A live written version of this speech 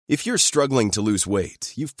If you're struggling to lose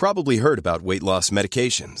weight, you've probably heard about weight loss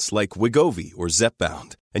medications like Wegovy or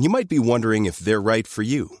Zepbound, and you might be wondering if they're right for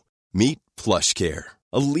you. Meet PlushCare,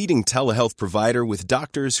 a leading telehealth provider with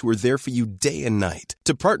doctors who are there for you day and night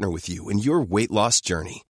to partner with you in your weight loss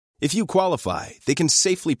journey. If you qualify, they can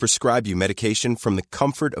safely prescribe you medication from the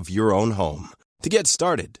comfort of your own home. To get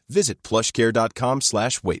started, visit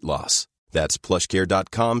plushcare.com/weight-loss. That's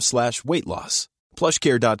plushcare.com/weight-loss.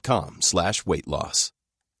 plushcare.com/weight-loss.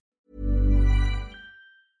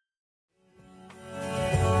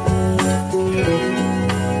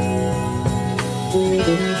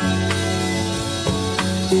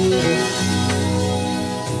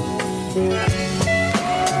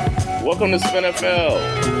 Welcome to SpinFL.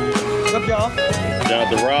 What's up, y'all?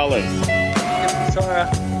 Jonathan Rollins. Sorry.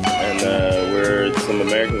 And we're some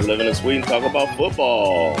Americans living in Sweden talk about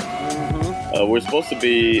football. Mm-hmm. We're supposed to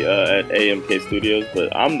be at AMK Studios,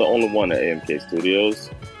 but I'm the only one at AMK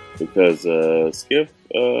Studios because Skiff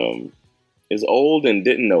is old and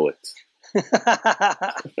didn't know it.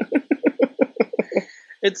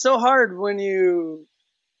 It's so hard when you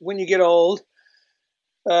get old,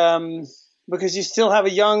 because you still have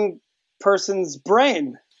a young person's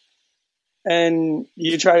brain, and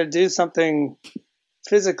you try to do something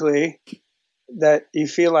physically that you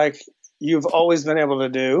feel like you've always been able to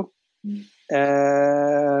do.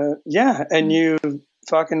 And you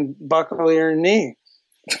fucking buckle your knee.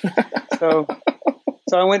 So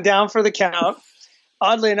I went down for the count.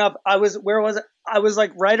 Oddly enough, where was it? I was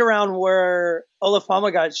like right around where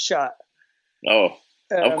Olafama got shot. Oh,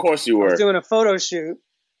 of course you were. I was doing a photo shoot.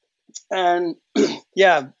 And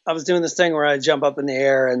I was doing this thing where I jump up in the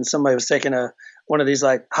air and somebody was taking one of these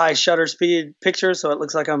like high shutter speed pictures. So it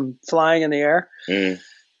looks like I'm flying in the air. Mm.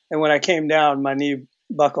 And when I came down, my knee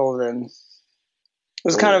buckled, and it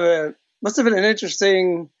was must have been an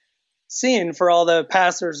interesting scene for all the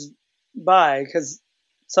passers by, because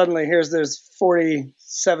suddenly here's this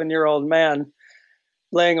 47-year-old man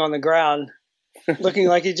laying on the ground looking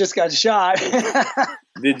like he just got shot. So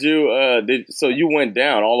you went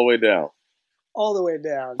down, all the way down? All the way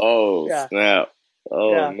down. Oh, yeah. Snap.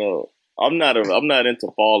 Oh, yeah. No. I'm not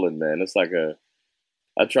into falling, man. It's like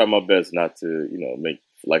I try my best not to, make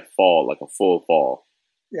fall, like a full fall.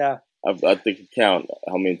 Yeah. I think you count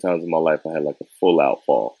how many times in my life I had like a full out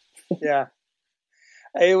fall. Yeah.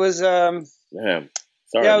 It was, Damn.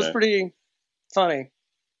 Sorry, it was pretty funny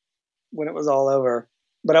when it was all over.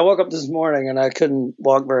 But I woke up this morning and I couldn't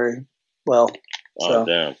walk very well. Oh,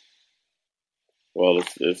 damn. Well,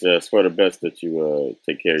 it's for the best that you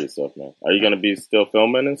take care of yourself, man. Are you going to be still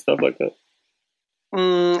filming and stuff like that?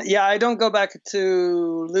 Yeah, I don't go back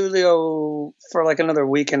to Luleå for like another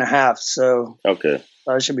week and a half, so okay,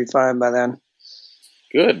 I should be fine by then.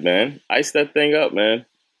 Good, man. Ice that thing up, man.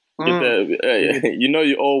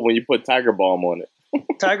 You're old when you put Tiger Balm on it.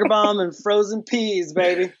 Tiger Balm and frozen peas,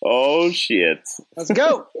 baby. Oh, shit. Let's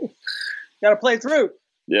go. Got to play through.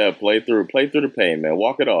 Yeah, play through the pain, man.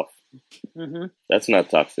 Walk it off. Mm-hmm. That's not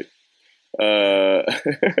toxic. I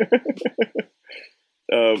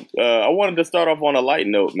wanted to start off on a light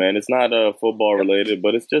note, man. It's not football related,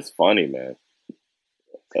 but it's just funny, man.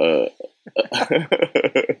 A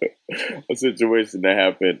situation that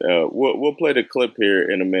happened. We'll play the clip here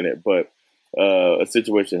in a minute, but a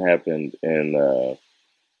situation happened in the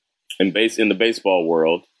baseball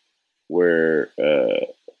world where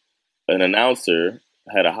an announcer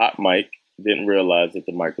had a hot mic, didn't realize that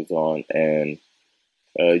the mic was on, and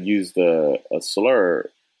used a slur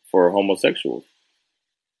for homosexuals.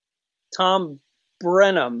 Tom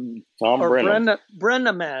Brennan. Brennaman.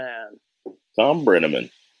 Tom Brennaman.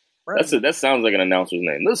 That sounds like an announcer's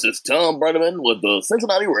name. This is Tom Brennaman with the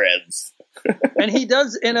Cincinnati Reds. And he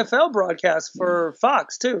does NFL broadcasts for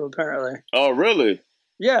Fox too, apparently. Oh, really?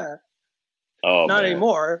 Yeah. Oh, not man.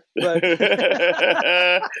 Anymore. But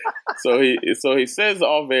So he says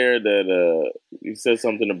off air that he says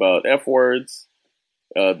something about F words,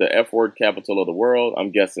 the F word capital of the world.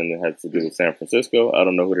 I'm guessing it has to do with San Francisco. I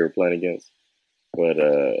don't know who they were playing against, but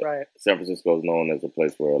right. San Francisco is known as a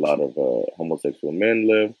place where a lot of homosexual men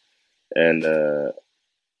live. And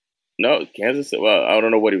no, Kansas City. Well, I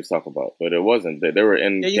don't know what he was talking about, but it wasn't. They were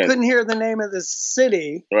in. Yeah, you couldn't hear the name of the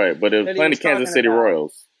city, right? But it was playing the Kansas City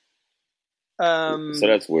Royals. So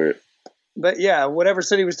that's weird. But yeah, whatever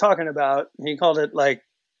city he was talking about, he called it like,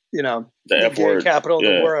 the F word capital of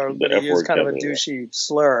the world, but he used kind of a capital, douchey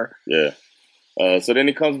slur. Yeah. So then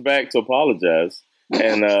he comes back to apologize,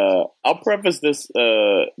 and I'll preface this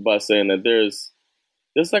by saying that there's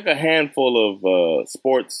like a handful of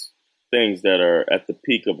sports things that are at the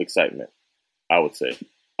peak of excitement, I would say.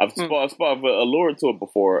 I've allured to it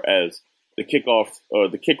before as the kickoff or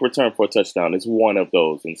the kick return for a touchdown is one of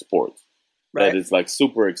those in sports. Right. That is like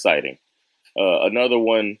super exciting. Another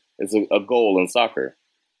one is a goal in soccer.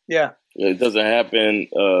 Yeah. It doesn't happen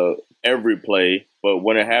every play, but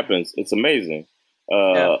when it happens, it's amazing.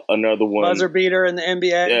 Another one, buzzer beater in the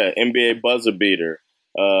NBA. Yeah, NBA buzzer beater.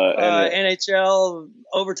 And NHL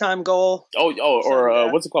overtime goal.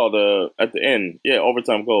 What's it called? At the end,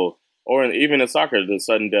 overtime goal. Or even in soccer, the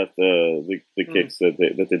sudden death, the kicks that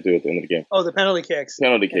they do at the end of the game. Oh, the penalty kicks.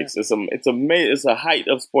 Penalty kicks. It's a height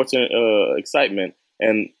of sports excitement,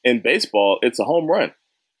 and in baseball, it's a home run.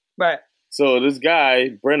 Right. So this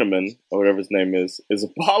guy Brenneman, or whatever his name is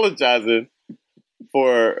apologizing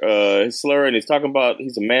for his slur, and he's talking about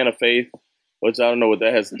he's a man of faith, which I don't know what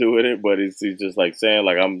that has to do with it, but he's just like saying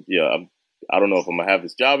like I don't know if I'm gonna have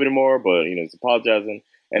this job anymore, but he's apologizing.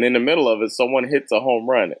 And in the middle of it, someone hits a home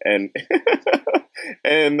run, and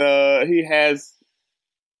and he has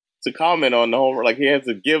to comment on the home run, like he has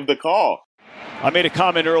to give the call. I made a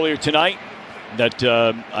comment earlier tonight that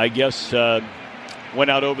I guess went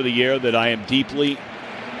out over the air that I am deeply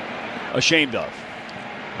ashamed of.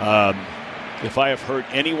 If I have hurt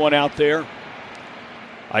anyone out there,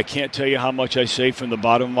 I can't tell you how much I say from the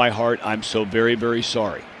bottom of my heart. I'm so very, very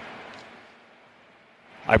sorry.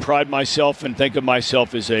 I pride myself and think of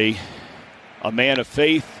myself as a man of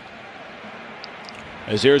faith.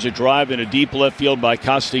 As there's a drive in a deep left field by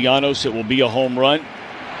Castellanos, it will be a home run.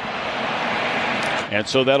 And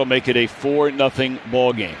so that'll make it a 4-0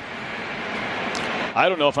 ball game. I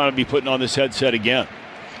don't know if I'm going to be putting on this headset again.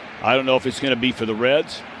 I don't know if it's going to be for the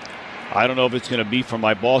Reds. I don't know if it's going to be for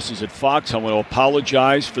my bosses at Fox. I want to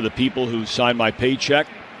apologize for the people who signed my paycheck,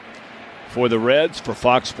 for the Reds, for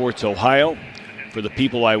Fox Sports Ohio, for the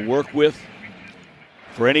people I work with,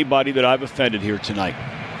 for anybody that I've offended here tonight.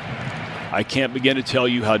 I can't begin to tell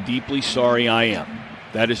you how deeply sorry I am.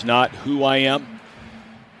 That is not who I am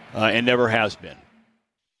and never has been.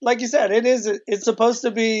 Like you said, it's supposed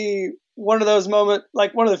to be one of those moments,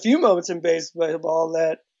 like one of the few moments in baseball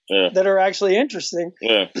that are actually interesting.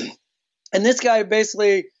 Yeah. And this guy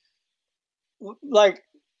basically like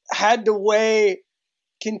had to weigh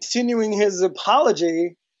continuing his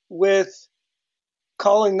apology with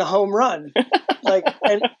calling the home run. Like,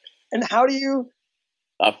 and how do you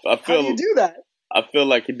do that? I feel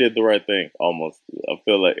like he did the right thing almost. I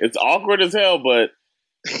feel like it's awkward as hell, but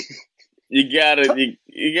you gotta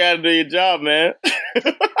do your job, man.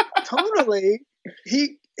 Totally.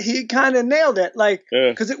 He kind of nailed it. Like,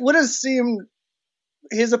 because it would have seemed,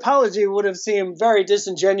 his apology would have seemed very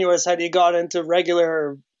disingenuous had he got into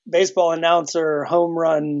regular baseball announcer home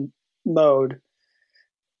run mode.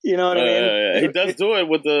 You know what I mean? He does do it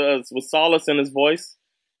with solace in his voice.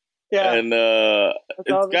 Yeah. And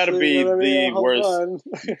it's got to be the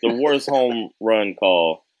worst home run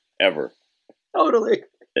call ever. Totally.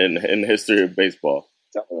 In the history of baseball.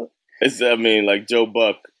 Totally. Like Joe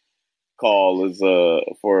Buck call is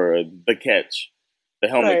for the catch. The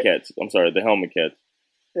helmet catch. I'm sorry, the helmet catch.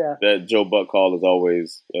 Yeah. That Joe Buck call is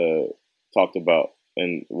always talked about,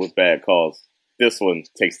 and with bad calls. This one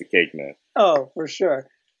takes the cake, man. Oh, for sure.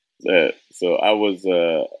 So I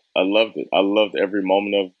loved it. I loved every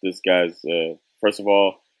moment of this guy's. First of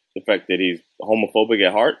all, the fact that he's homophobic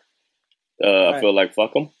at heart. I feel like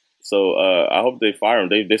fuck him. So I hope they fire him.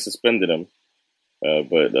 They suspended him,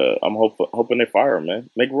 but I'm hoping they fire him, man.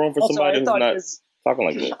 Make room for somebody who's not talking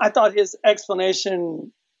like that. I thought his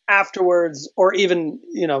explanation afterwards, or even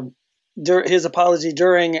his apology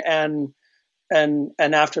during and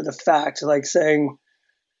after the fact, like saying,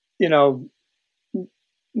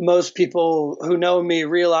 most people who know me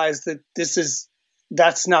realize that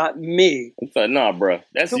that's not me. It's like, nah, bro,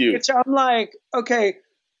 that's you. Which I'm like, okay,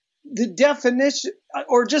 the definition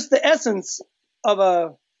or just the essence of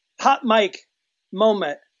a hot mic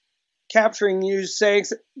moment, capturing you saying,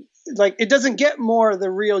 like, it doesn't get more the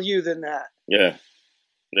real you than that. Yeah,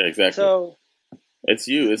 exactly. So it's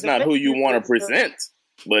you. It's not who you want to present,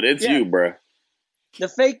 but it's you, bro. The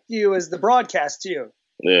fake you is the broadcast you.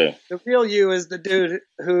 Yeah. The real you is the dude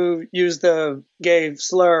who used the gay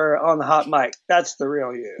slur on the hot mic. That's the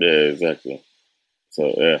real you. Yeah, exactly.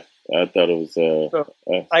 So, yeah, I thought it was...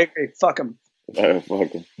 I agree. Fuck him.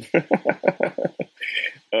 Fuck him.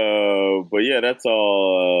 But, yeah, that's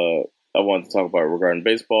all I wanted to talk about regarding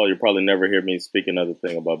baseball. You'll probably never hear me speak another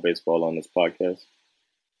thing about baseball on this podcast.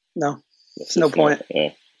 No. It's no point.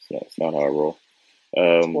 It's not how I roll.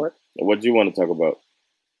 What do you want to talk about?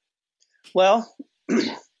 Well...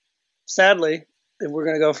 sadly, if we're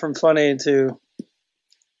going to go from funny to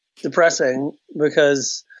depressing,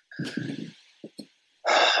 because the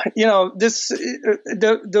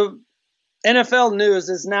NFL news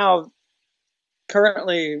is now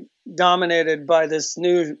currently dominated by this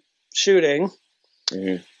new shooting.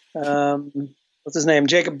 Mm-hmm. What's his name?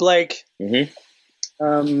 Jacob Blake.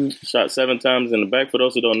 Mm-hmm. Shot 7 times in the back. For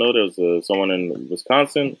those who don't know, there was someone in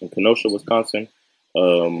Wisconsin, in Kenosha, Wisconsin, a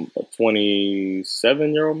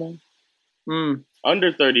 27-year-old man,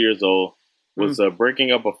 under 30 years old, was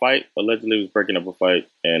breaking up a fight. Allegedly was breaking up a fight,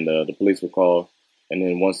 and the police were called. And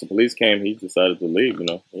then once the police came, he decided to leave.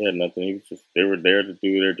 He had nothing. They were there to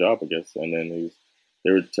do their job, I guess. And then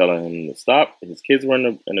they were telling him to stop. His kids were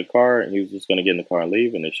in the car, and he was just going to get in the car and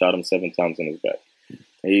leave. And they shot him 7 times in his back.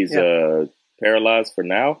 He's paralyzed for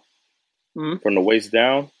now, from the waist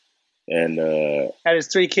down. And had his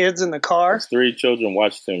 3 kids in the car. His 3 children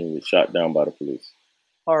watched him get shot down by the police.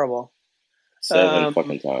 Horrible. 7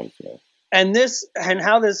 fucking times. Man. And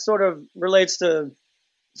how this sort of relates to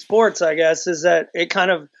sports, I guess, is that it kind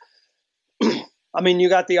of, I mean, you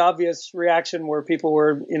got the obvious reaction where people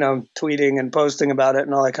were, tweeting and posting about it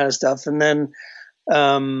and all that kind of stuff. And then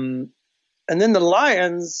the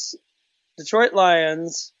Lions, Detroit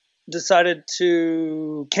Lions, decided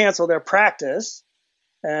to cancel their practice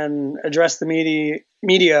and address the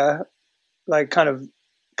media like kind of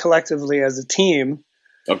collectively as a team.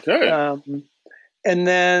 Okay. And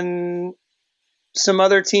then some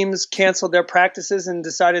other teams canceled their practices and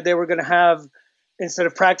decided they were going to have, instead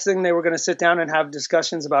of practicing, they were going to sit down and have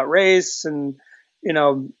discussions about race and,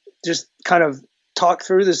 just kind of talk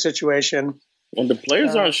through the situation. And the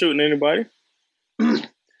players aren't shooting anybody.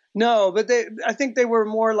 No, but I think they were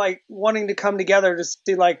more like wanting to come together to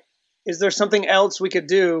see, like, is there something else we could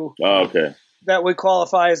do that would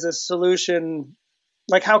qualify as a solution?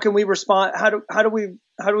 Like, how can we respond? How do we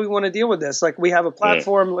want to deal with this? Like, we have a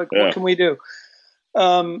platform. What can we do?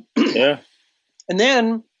 And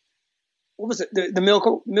then what was it?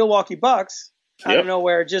 The Milwaukee Bucks out of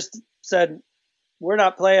nowhere just said, "We're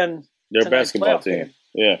not playing their basketball team."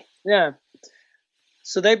 Yeah.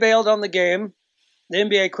 So they bailed on the game. The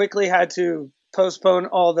NBA quickly had to postpone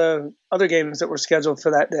all the other games that were scheduled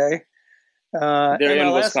for that day. They're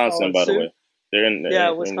in Wisconsin, by the way. They're in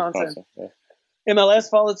Wisconsin. Yeah. MLS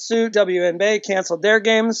followed suit. WNBA canceled their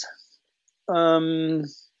games. And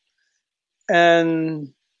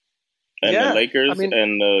the Lakers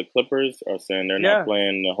and the Clippers are saying they're not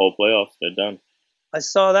playing the whole playoffs. They're done. I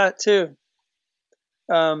saw that too.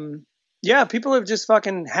 People have just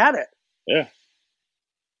fucking had it. Yeah.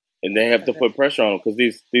 And they have to put pressure on them because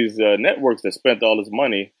these networks that spent all this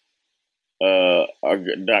money are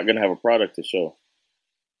not going to have a product to show.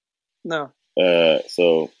 No.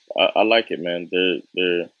 So I like it, man.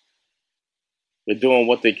 They're doing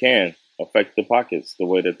what they can, affect the pockets the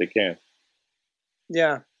way that they can.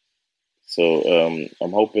 Yeah. So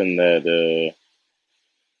I'm hoping that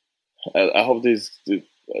I hope these.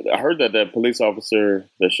 I heard that that police officer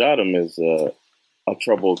that shot him is a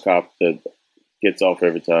troubled cop that gets off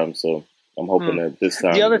every time. So I'm hoping that this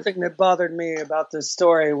time. The other thing that bothered me about this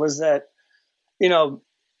story was that,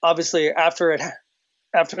 obviously after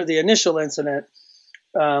the initial incident,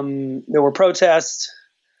 there were protests,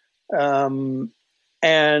 and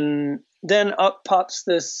then up pops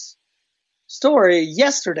this story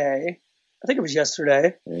yesterday. I think it was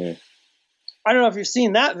yesterday. Mm. I don't know if you've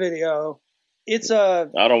seen that video. I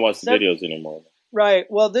don't watch the videos anymore. Right.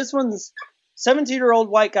 Well, this one's 17-year-old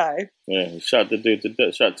white guy. Yeah, he shot the dude.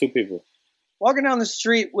 Shot 2 people. Walking down the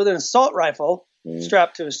street with an assault rifle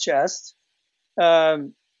strapped to his chest.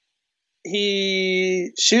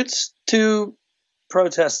 He shoots 2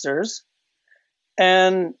 protesters,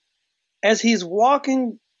 and as he's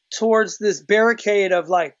walking towards this barricade of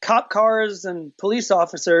like cop cars and police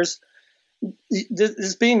officers, this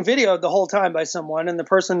is being videoed the whole time by someone, and the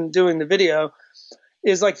person doing the video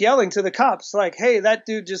is like yelling to the cops like, "Hey, that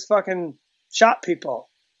dude just fucking shot people,"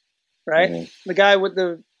 right? Mm-hmm. The guy with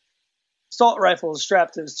the assault rifle is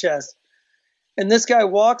strapped to his chest, and this guy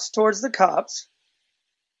walks towards the cops,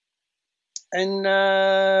 and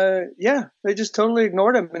they just totally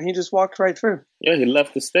ignored him, and he just walked right through. Yeah, he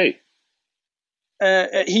left the state.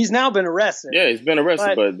 He's now been arrested. Yeah, he's been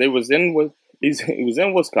arrested, but he was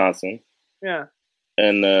in Wisconsin. Yeah,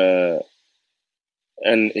 and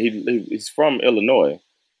he's from Illinois,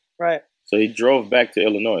 right? So he drove back to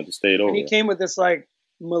Illinois to stay over. And he came with this like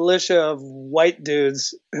militia of white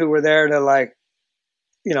dudes who were there to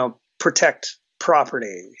protect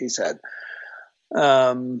property. He said,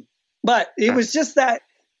 but it was just that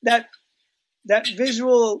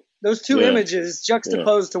visual, those 2 images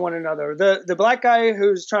juxtaposed to one another. The black guy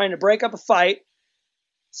who's trying to break up a fight,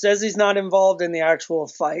 says he's not involved in the actual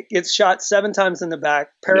fight, gets shot 7 times in the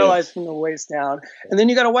back, paralyzed from the waist down. And then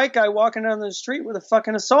you got a white guy walking down the street with a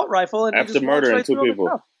fucking assault rifle. And after murdering 2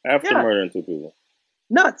 people. Murdering 2 people.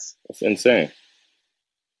 Nuts. That's insane.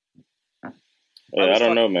 Yeah, I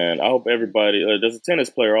don't know, man. I hope everybody. There's a tennis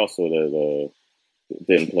player also that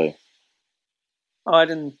didn't play. Oh, I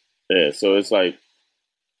didn't. Yeah, so it's like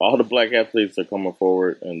all the black athletes are coming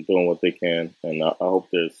forward and doing what they can, and I hope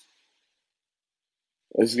it's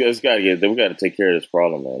got to we got to take care of this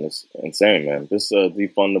problem, man. It's insane, man. This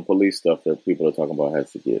defund the police stuff that people are talking about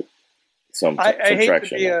has to get some traction. I hate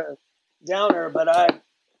to be a downer, but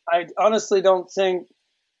I honestly don't think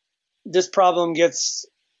this problem gets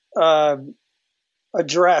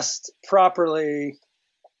addressed properly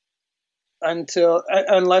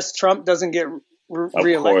unless Trump doesn't get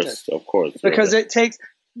reelected. Of course, because it takes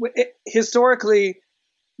historically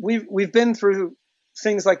we've been through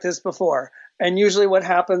things like this before, and usually what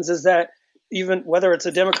happens is that even whether it's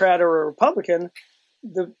a Democrat or a Republican,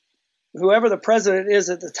 whoever the president is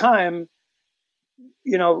at the time,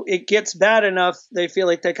 it gets bad enough they feel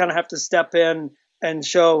like they kind of have to step in and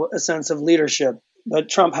show a sense of leadership. But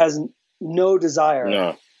Trump has no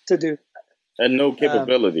desire to do that. And no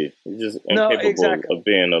capability. He's just incapable of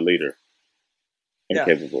being a leader.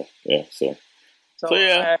 Incapable. Yeah. So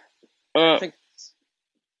yeah. I think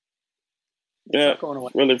it's going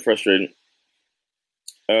away. Really frustrating.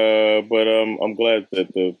 But I'm glad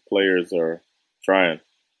that the players are trying.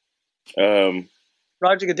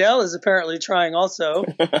 Roger Goodell is apparently trying also.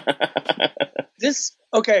 This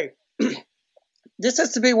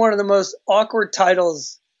has to be one of the most awkward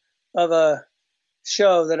titles of a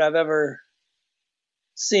show that I've ever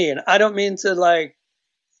seen. I don't mean to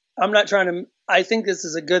I'm not trying to, I think this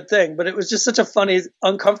is a good thing, but it was just such a funny,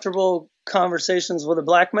 uncomfortable conversations with a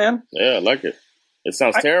black man. Yeah, I like it. It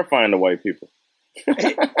sounds terrifying to white people.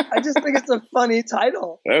 I just think it's a funny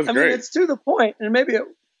title. That's great. Mean, it's to the point, and maybe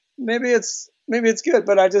it's good,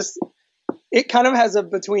 but it kind of has a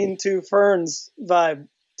Between Two Ferns vibe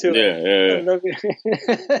to it. Yeah.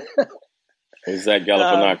 It's Zach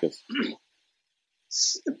Galifianakis.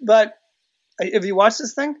 But have you watched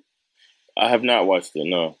this thing? I have not watched it.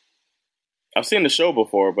 No, I've seen the show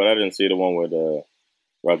before, but I didn't see the one with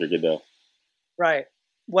Roger Goodell. Right.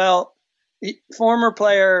 Well, former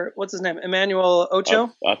player, what's his name? Emmanuel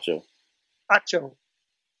Ocho. Acho.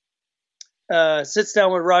 Sits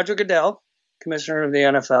down with Roger Goodell, commissioner of the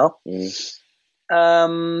NFL.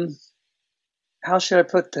 Mm-hmm. How should I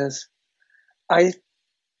put this? I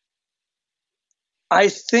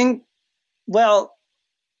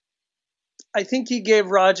think he gave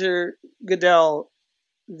Roger Goodell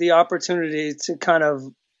the opportunity to kind of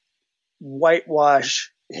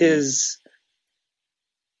whitewash his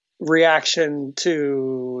reaction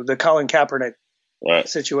to the Colin Kaepernick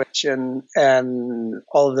situation and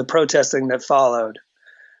all of the protesting that followed.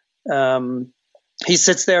 He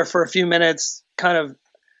sits there for a few minutes,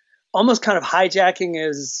 almost hijacking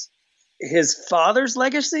his father's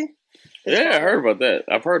legacy. I heard about that.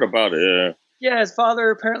 I've heard about it. Yeah. Yeah, his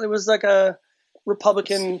father apparently was like a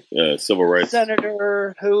Republican civil rights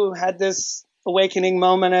senator who had this awakening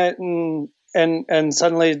moment and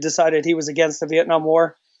suddenly decided he was against the Vietnam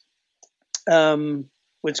War,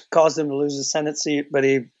 which caused him to lose his Senate seat, but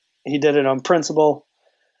he did it on principle.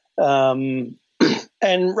 And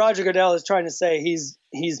Roger Goodell is trying to say he's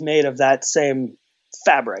made of that same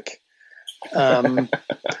fabric. And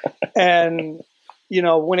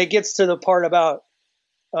when it gets to the part about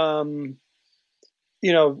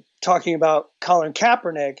talking about Colin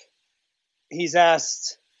Kaepernick, he's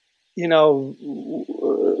asked,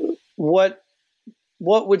 what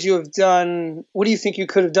would you have done? What do you think you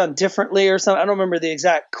could have done differently or something? I don't remember the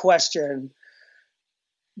exact question,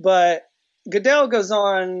 but Goodell goes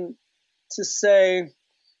on to say,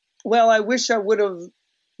 well, I wish I would have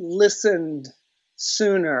listened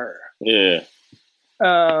sooner. Yeah.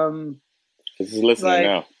 Because he's listening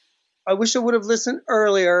now. I wish I would have listened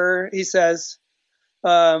earlier, he says,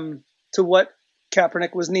 to what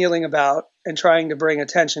Kaepernick was kneeling about and trying to bring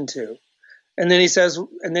attention to. And then he says,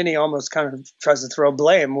 and then he almost kind of tries to throw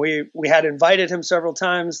blame. We had invited him several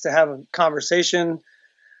times to have a conversation,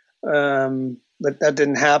 but that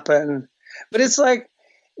didn't happen. But it's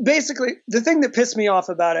basically the thing that pissed me off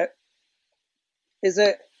about it is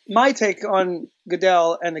that my take on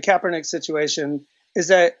Goodell and the Kaepernick situation is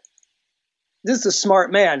that this is a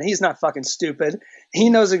smart man. He's not fucking stupid. He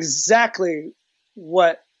knows exactly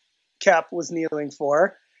what Cap was kneeling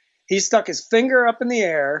for. He stuck his finger up in the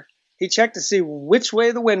air. He checked to see which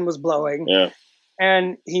way the wind was blowing. Yeah.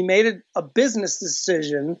 And he made a business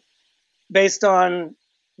decision based on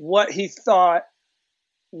what he thought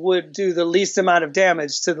would do the least amount of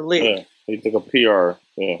damage to the league. Yeah. He took a PR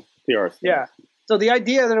thing. Yeah. So the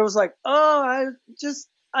idea that it was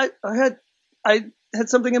had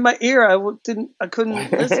something in my ear. I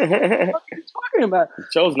couldn't listen. What are you talking about? You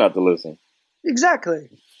chose not to listen. Exactly.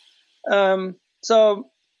 So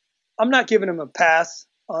I'm not giving him a pass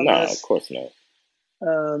on this. No, of course not.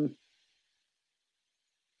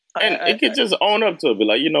 And I could just own up to it. Be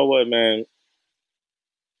like, you know what, man?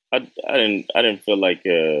 I didn't feel like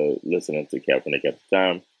listening to Kaepernick at the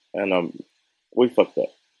time, and we fucked up.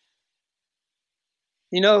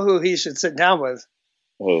 You know who he should sit down with?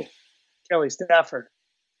 Who? Kelly Stafford.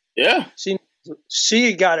 Yeah.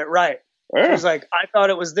 She got it right. Yeah. She was like, I thought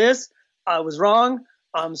it was this. I was wrong.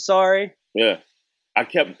 I'm sorry. Yeah. I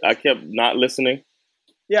kept not listening.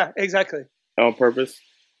 Yeah, exactly. On purpose.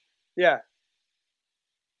 Yeah.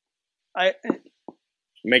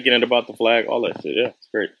 Making it about the flag, all that shit. Yeah, it's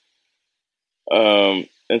great.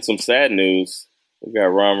 And some sad news. We got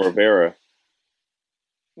Ron Rivera.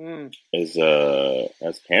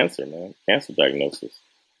 Has cancer, man. Cancer diagnosis.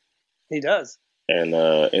 He does. And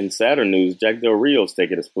in sadder news, Jack Del Rio's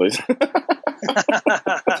taking his place.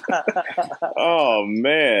 Oh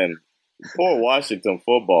man, poor Washington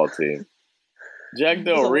football team. Jack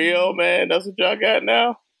Del Rio, man, that's what y'all got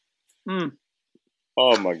now.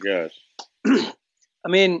 Oh my gosh. I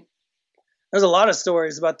mean, there's a lot of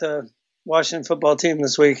stories about the Washington football team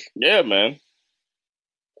this week. Yeah, man.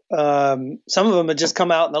 Some of them had just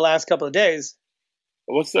come out in the last couple of days.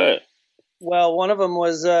 What's that? Well, one of them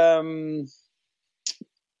was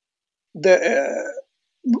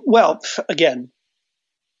again,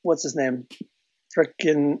 what's his name?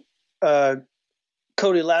 Frickin'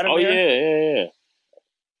 Cody Latimer. Oh yeah.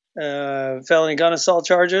 Felony gun assault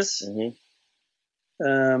charges.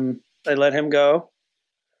 Mm-hmm. They let him go.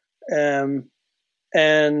 And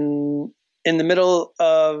in the middle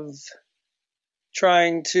of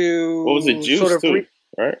trying to, what was it? Juice too,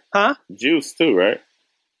 right? Huh? Juice too, right?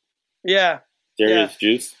 Yeah. Darius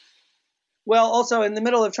Juice. Well, also in the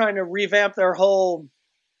middle of trying to revamp their whole,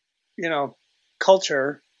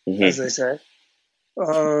 culture, as they say,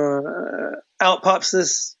 out pops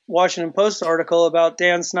this Washington Post article about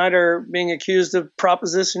Dan Snyder being accused of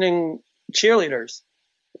propositioning cheerleaders,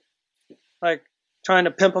 like trying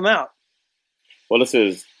to pimp them out. Well, this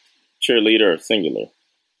is cheerleader singular.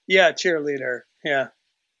 Yeah, cheerleader. Yeah.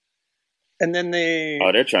 And then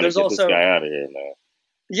they're trying to get this guy out of here now.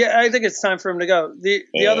 Yeah, I think it's time for him to go.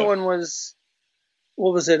 The other one was,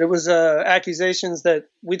 what was it? It was accusations that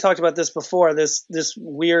we talked about this before. This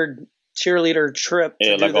weird cheerleader trip.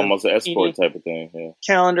 Yeah, like almost an escort type of thing. Yeah.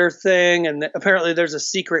 Calendar thing, and apparently there's a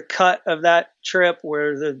secret cut of that trip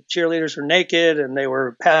where the cheerleaders were naked and they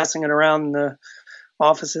were passing it around the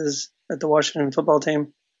offices at the Washington football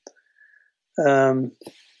team. And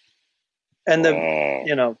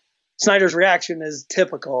Snyder's reaction is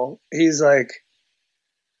typical. He's like,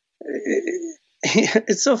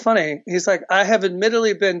 it's so funny. He's like, I have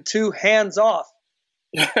admittedly been too hands off.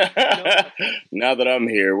 Now that I'm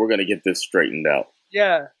here, we're going to get this straightened out.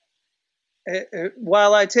 Yeah.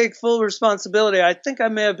 While I take full responsibility, I think I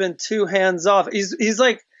may have been too hands off. He's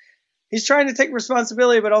like, he's trying to take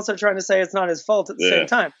responsibility, but also trying to say it's not his fault at the same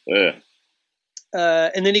time. Yeah.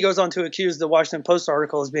 And then he goes on to accuse the Washington Post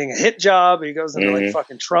article as being a hit job. He goes into like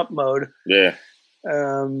fucking Trump mode. Yeah.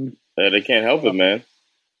 They can't help it, man.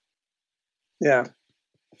 Yeah.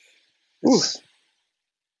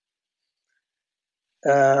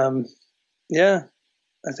 Yeah.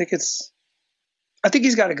 I think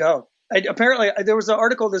he's got to go. Apparently, there was an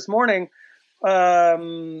article this morning.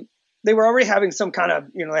 They were already having some kind of,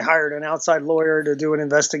 they hired an outside lawyer to do an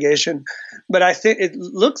investigation, but I think it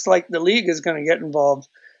looks like the league is going to get involved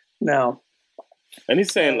now. And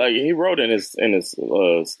he's saying, like, he wrote in his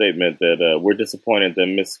statement that we're disappointed that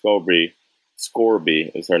Miss Scorby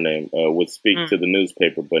is her name, would speak to the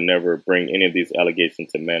newspaper, but never bring any of these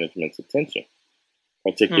allegations to management's attention,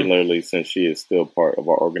 particularly since she is still part of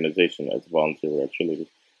our organization as a volunteer cheerleader.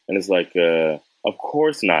 And it's like, of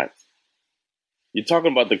course not. You're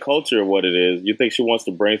talking about the culture of what it is. You think she wants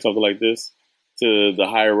to bring something like this to the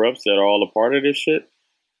higher ups that are all a part of this shit?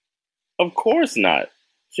 Of course not.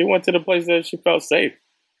 She went to the place that she felt safe.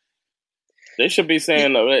 They should be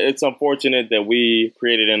saying it's unfortunate that we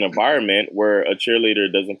created an environment where a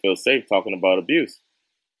cheerleader doesn't feel safe talking about abuse.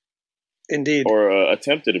 Indeed. Or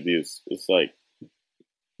attempted abuse. It's like,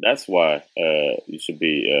 that's why you should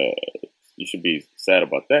be sad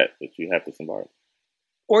about that you have this environment.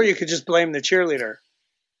 Or you could just blame the cheerleader.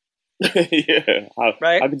 Yeah.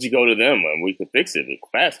 Right? How could you go to them and we could fix it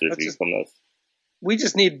faster if you come to us? We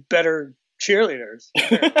just need better cheerleaders.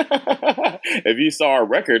 If you saw our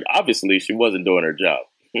record, obviously she wasn't doing her job.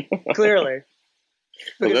 Clearly.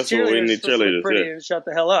 Because that's what we need cheerleaders. Pretty and shut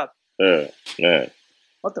the hell up. Yeah.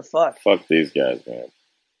 What the fuck? Fuck these guys, man.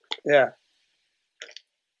 Yeah.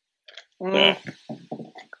 Yeah.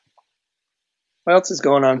 What else is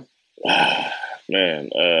going on? Man,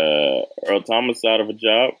 Earl Thomas out of a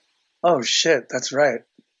job. Oh, shit. That's right.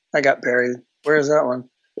 I got buried. Where is that one?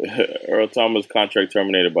 Earl Thomas contract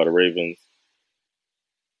terminated by the Ravens.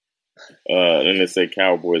 Then they say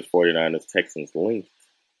Cowboys, 49ers, Texans linked.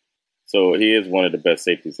 So he is one of the best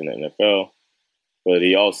safeties in the NFL, but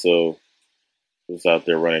he also was out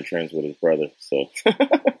there running trains with his brother. So, so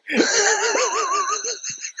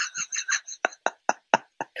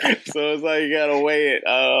it's like you gotta weigh it.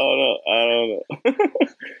 I don't know.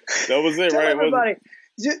 That was it, Tell right? Everybody,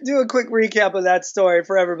 do a quick recap of that story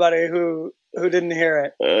for everybody who didn't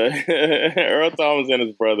hear it. Earl Thomas and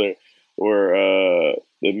his brother were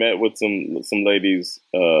they met with some ladies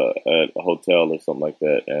at a hotel or something like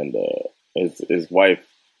that, and his wife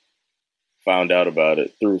found out about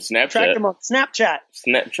it through Snapchat. Tracked him on Snapchat.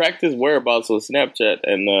 Tracked his whereabouts on Snapchat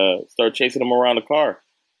and started chasing him around the car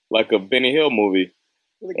like a Benny Hill movie.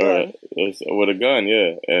 With a gun. With a gun,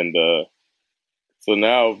 yeah. And so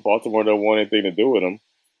now Baltimore don't want anything to do with him.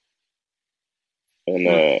 And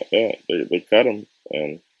they cut him.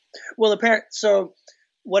 And well, apparently, so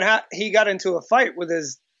he got into a fight with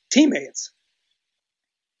his teammates.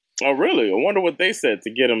 Oh, really? I wonder what they said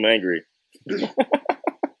to get him angry.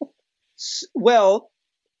 Well,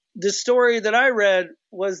 the story that I read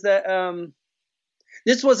was that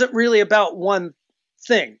this wasn't really about one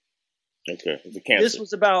thing. Okay, it's a cancer. This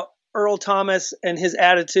was about Earl Thomas and his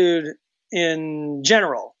attitude in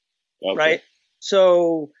general, Okay. right?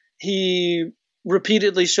 So he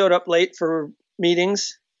repeatedly showed up late for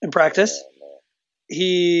meetings and practice.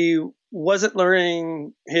 He wasn't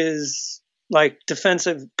learning his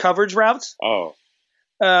defensive coverage routes. Oh,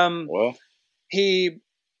 well, he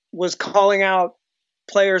was calling out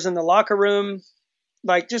players in the locker room,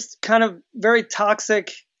 just kind of very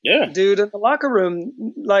toxic dude in the locker room,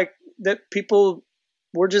 that people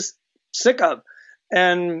were just sick of.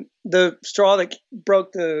 And the straw that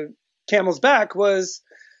broke the camel's back was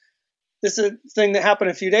this is a thing that happened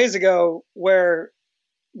a few days ago where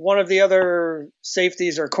one of the other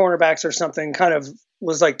safeties or cornerbacks or something kind of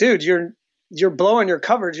was like, dude, you're blowing your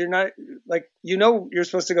coverage. You're not you're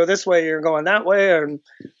supposed to go this way. You're going that way or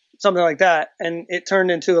something like that. And it turned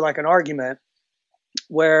into an argument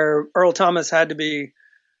where Earl Thomas had to be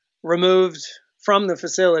removed from the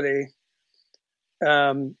facility.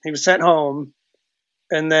 He was sent home.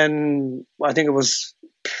 And then I think it was,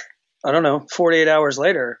 48 hours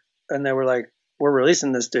later. And they were like, we're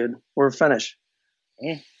releasing this dude. We're finished.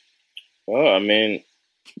 Well, I mean,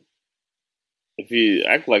 if you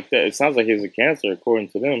act like that, it sounds like he has a cancer, according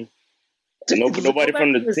to them. Nobody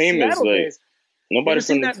from the team is like. Days. Nobody. You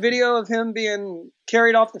seen that video of him being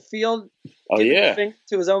carried off the field? Oh yeah,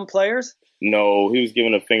 to his own players. No, he was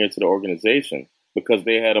giving a finger to the organization because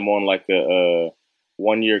they had him on a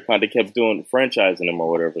 1-year contract. They kept doing franchising him or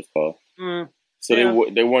whatever it's called. So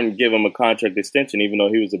they wouldn't give him a contract extension, even though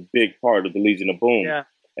he was a big part of the Legion of Boom. Yeah.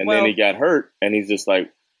 And then he got hurt, and he's just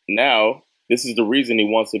like, now this is the reason he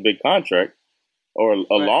wants a big contract or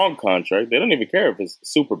a long contract. They don't even care if it's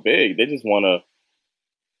super big. They just want a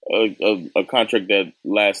contract that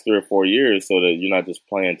lasts 3 or 4 years so that you're not just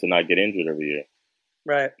playing to not get injured every year.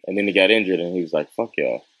 Right. And then he got injured, and he was like, fuck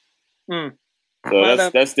y'all. So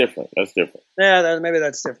that's different. That's different. Yeah, maybe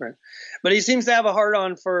that's different. But he seems to have a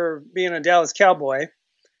hard-on for being a Dallas Cowboy.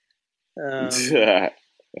 So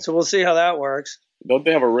we'll see how that works. Don't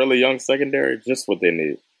they have a really young secondary? Just what they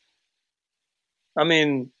need. I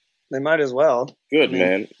mean, they might as well. Good,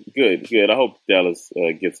 man. Good. I hope Dallas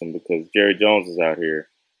gets him because Jerry Jones is out here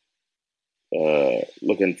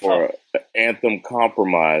looking for an anthem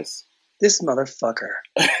compromise. This motherfucker.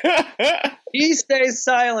 He stays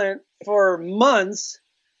silent for months,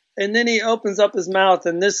 and then he opens up his mouth,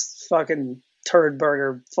 and this fucking turd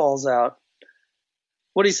burger falls out.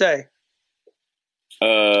 What'd he say?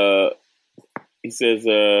 He says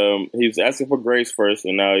he was asking for grace first,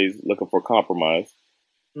 and now he's looking for compromise.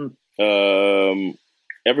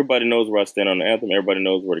 Everybody knows where I stand on the anthem. Everybody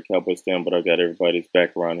knows where the Cowboys stand, but I got everybody's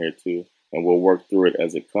back around here too, and we'll work through it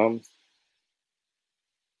as it comes.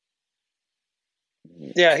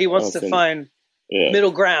 Yeah, he wants to find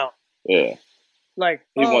middle ground. Yeah, he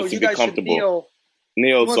wants to be comfortable.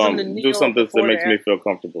 Kneel song. Do something that makes me feel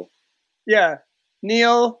comfortable. Yeah,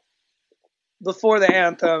 kneel before the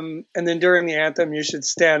anthem, and then during the anthem, you should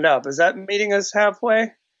stand up. Is that meeting us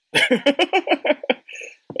halfway?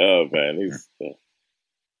 Oh man,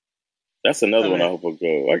 that's another one I hope will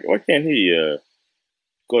go. Why can't he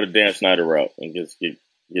go to Dan Snyder route and just get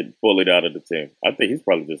bullied out of the team? I think he's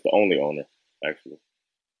probably just the only owner, actually.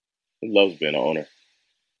 He loves being an owner.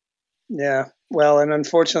 Yeah. Well, and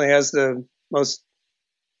unfortunately has the most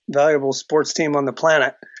valuable sports team on the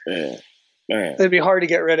planet. Yeah. Man. It'd be hard to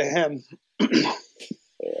get rid of him.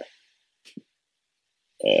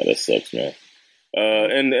 Yeah, that sucks, man.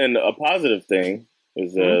 And a positive thing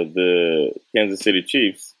is the Kansas City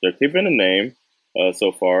Chiefs. They're keeping the name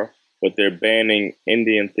so far, but they're banning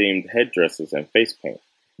Indian-themed headdresses and face paint.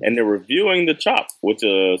 And they're reviewing the chop, which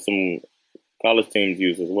some college teams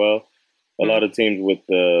use as well. A lot of teams with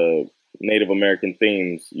Native American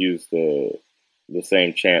themes use the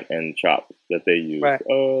same chant and chop that they use. Right.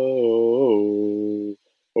 Oh.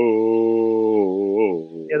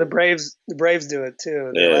 Yeah, the Braves do it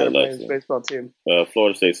too. The Atlanta Braves baseball team.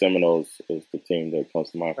 Florida State Seminoles is the team that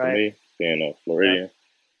comes to mind for me, being a Floridian.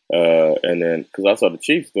 Yeah. And then, because I saw the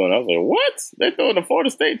Chiefs doing it, I was like, what? They're throwing the Florida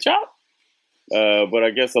State chop? But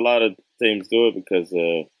I guess a lot of teams do it because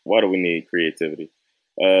why do we need creativity?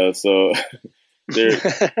 So they're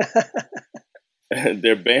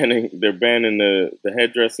they're banning the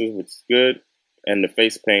headdresses, which is good, and the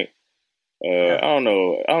face paint. I don't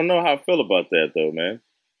know how I feel about that though, man.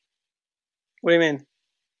 What do you mean?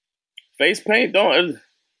 Face paint? Like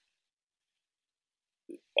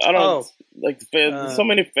so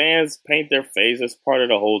many fans paint their face as part of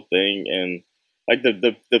the whole thing, and like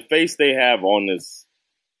the face they have on this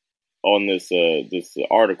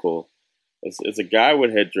article, it's a guy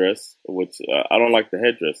with headdress, which I don't like the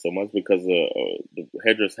headdress so much because the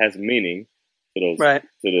headdress has meaning to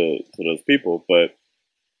those people, but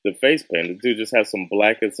the face paint, the dude just has some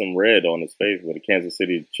black and some red on his face with a Kansas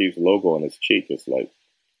City Chiefs logo on his cheek. It's like,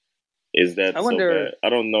 is that so bad? I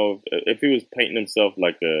don't know if he was painting himself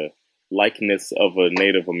like a likeness of a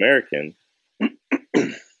Native American, then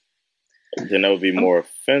that would be more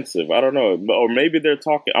offensive. I don't know. Or maybe they're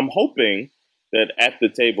talking. I'm hoping that at the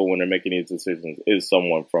table when they're making these decisions is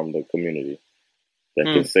someone from the community that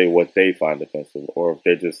can say what they find offensive, or if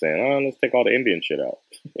they're just saying, "Oh, let's take all the Indian shit out."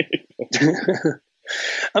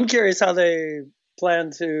 I'm curious how they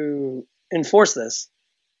plan to enforce this.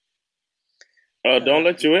 Don't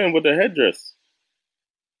let you in with the headdress.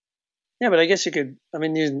 Yeah, but I guess you could. I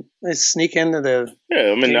mean, they sneak into the.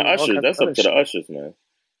 Yeah, I mean the ushers. That's up to the ushers, man.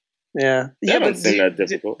 Yeah, that don't seem that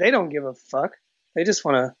difficult. They don't give a fuck. They just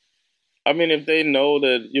want to. I mean, if they know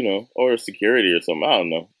that, or security or something, I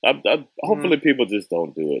don't know. Hopefully people just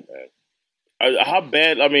don't do it, man.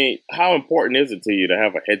 How important is it to you to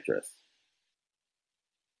have a headdress?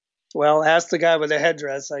 Well, ask the guy with the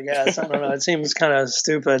headdress, I guess. I don't know. It seems kind of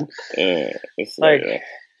stupid. Yeah, it's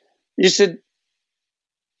you should.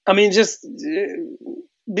 I mean, just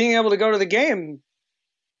being able to go to the game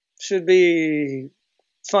should be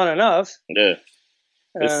fun enough. Yeah.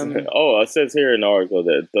 It says here in the article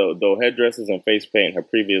that though headdresses and face paint have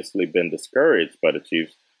previously been discouraged by the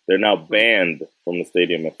Chiefs, they're now banned from the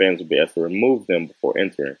stadium, and fans will be asked to remove them before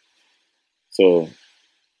entering. So,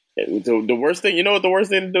 the worst thing, what the worst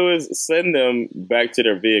thing to do is send them back to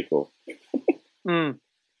their vehicle.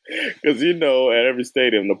 Because at every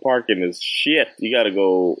stadium the parking is shit. You got to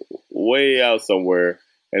go way out somewhere,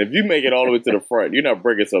 and if you make it all the way to the front, you're not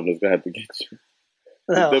bringing something that's gonna have to get you.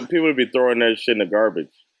 No. The people would be throwing that shit in the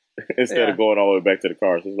garbage instead of going all the way back to the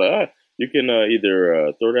car. So it's like, you can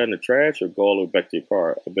either throw that in the trash or go all the way back to your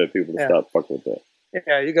car. I bet people will stop fucking with that.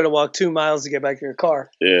 Yeah, you got to walk 2 miles to get back to your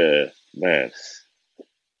car. Yeah, man.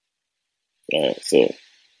 So,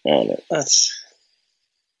 I don't know. That's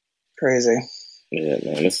crazy. Yeah,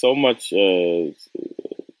 man. There's so much. I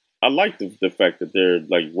like the fact that they're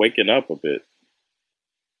like waking up a bit.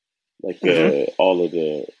 Like all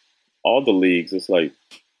the leagues, it's like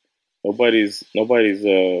nobody's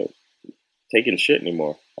taking shit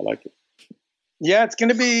anymore. I like it. Yeah, it's going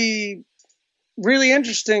to be really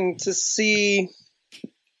interesting to see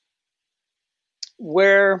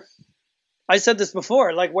where. I said this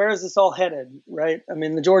before. Like, where is this all headed? Right? I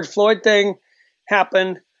mean, the George Floyd thing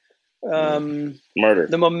happened. Murder.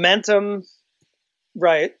 The momentum,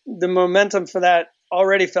 right? The momentum for that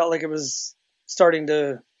already felt like it was starting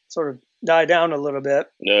to sort of die down a little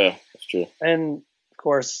bit. Yeah, that's true. And of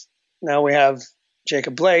course, now we have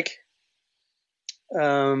Jacob Blake.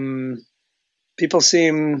 People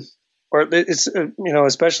seem, or it's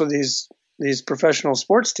especially these professional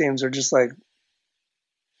sports teams are just like,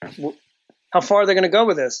 how far are they going to go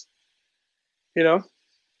with this? Yeah.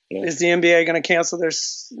 Is the NBA going to cancel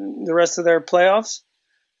the rest of their playoffs?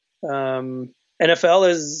 NFL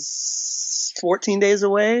is 14 days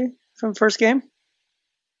away from first game.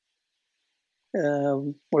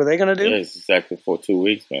 What are they going to do? Yeah, it's exactly for 2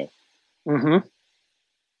 weeks, man. Mm-hmm.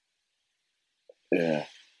 Yeah.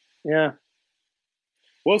 Yeah.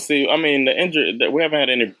 We'll see. I mean, the injury we haven't had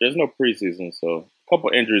any. There's no preseason, so a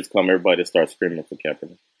couple injuries come, everybody starts screaming for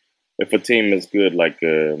Kaepernick. If a team is good, like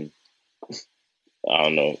I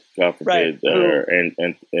don't know, God forbid,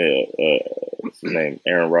 what's his name,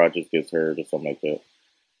 Aaron Rodgers gets hurt or something like that.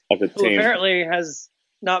 Like a who team apparently has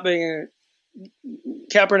not been.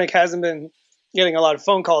 Kaepernick hasn't been getting a lot of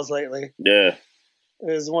phone calls lately. Yeah,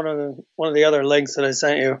 is one of the other links that I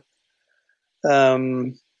sent you.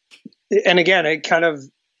 And again, it kind of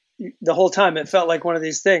the whole time it felt like one of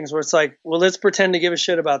these things where it's like, well, let's pretend to give a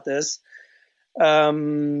shit about this,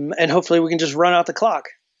 and hopefully we can just run out the clock.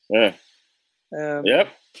 Yeah. Yep,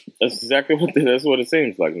 that's exactly what it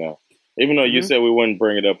seems like now. Even though you said we wouldn't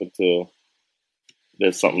bring it up until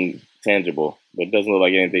there's something tangible, but it doesn't look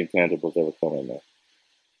like anything tangible is ever coming now.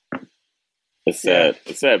 It's sad. Yeah.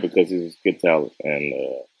 It's sad because he's good talent and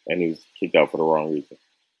he was kicked out for the wrong reason.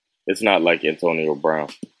 It's not like Antonio Brown.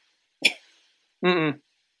 No,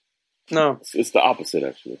 it's the opposite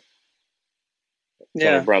actually.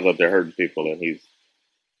 Antonio Brown's out there hurting people, and he's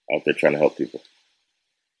out there trying to help people.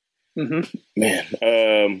 Mm-hmm.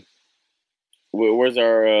 Man, where's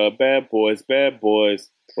our bad boys? Bad boys,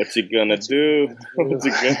 what you gonna do? What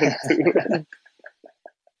you gonna do?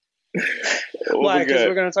 Why? Because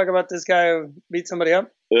we're gonna talk about this guy who beat somebody up.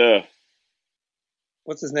 Yeah.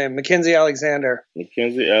 What's his name? Mackenzie Alexander.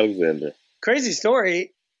 Crazy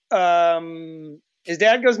story. His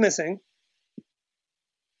dad goes missing.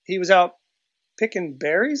 He was out picking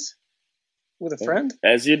berries with a friend.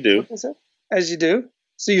 As you do. As you do.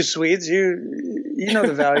 So you Swedes, you know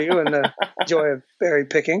the value and the joy of berry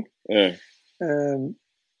picking. Yeah.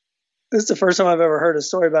 This is the first time I've ever heard a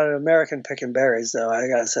story about an American picking berries, though. I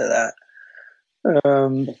gotta say that.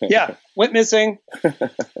 Went missing.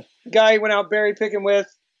 Guy went out berry picking with,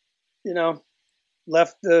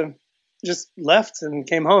 left and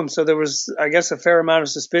came home. So there was, I guess, a fair amount of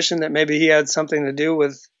suspicion that maybe he had something to do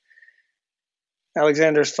with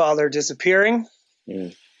Alexander's father disappearing.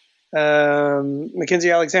 Mm.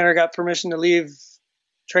 Mackenzie Alexander got permission to leave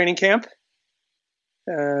training camp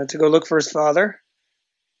to go look for his father.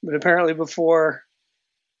 But apparently before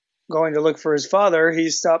going to look for his father, he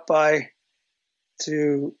stopped by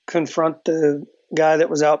to confront the guy that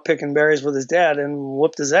was out picking berries with his dad and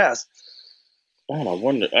whooped his ass. Man, I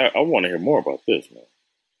want to hear more about this,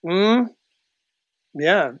 man.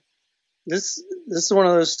 Yeah. This is one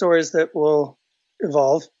of those stories that will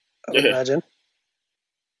evolve, I would imagine.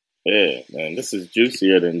 Yeah, man. This is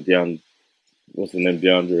juicier than what's his name?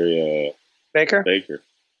 DeAndre Baker? Baker.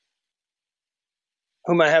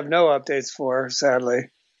 Whom I have no updates for, sadly.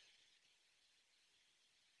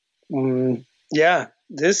 The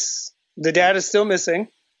dad is still missing.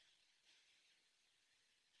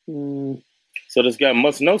 So this guy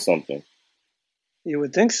must know something. You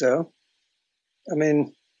would think so. I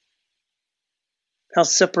mean, how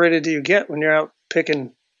separated do you get when you're out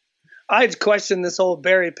picking? I'd question this whole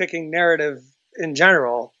berry picking narrative in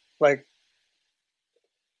general. Like,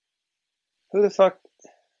 who the fuck?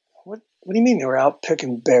 What do you mean they were out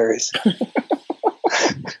picking berries?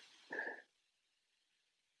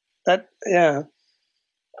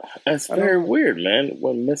 That's very weird, man.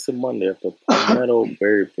 Went missing Monday after a Palmetto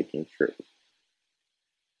berry picking trip.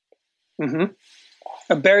 Mm-hmm.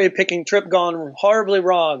 A berry picking trip gone horribly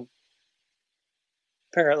wrong.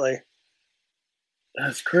 Apparently.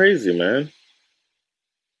 That's crazy, man.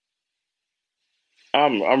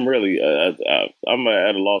 I'm really I'm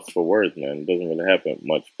at a loss for words, man. It doesn't really happen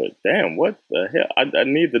much, but damn, what the hell? I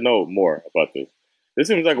need to know more about this. This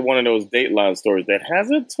seems like one of those Dateline stories that has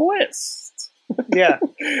a twist. Yeah.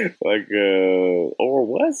 Or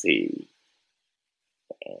was he?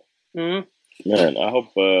 Mm-hmm. Man, I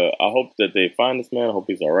hope that they find this man. I hope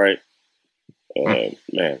he's all right.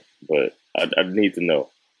 Man, but I need to know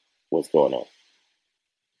what's going on.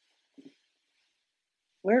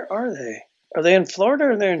 Where are they? Are they in Florida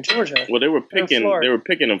or are they in Georgia? Well, they were picking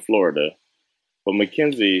in Florida, but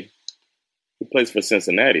Mackenzie, he plays for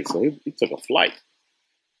Cincinnati, so he took a flight.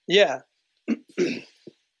 Yeah.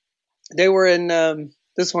 They were in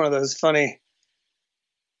this is one of those funny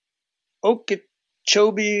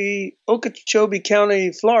Okeechobee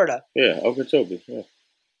County, Florida. Yeah, Okeechobee. Yeah.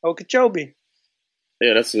 Okeechobee.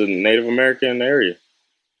 Yeah, that's a Native American area.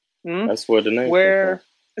 Mm-hmm. That's where the name. Where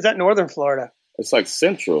is that? Northern Florida. It's like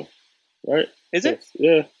central, right? Is it?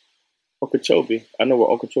 Yeah. Okeechobee. I know where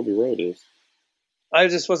Okeechobee Road is. I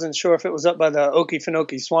just wasn't sure if it was up by the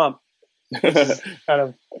Okefenokee Swamp. Kind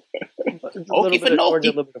of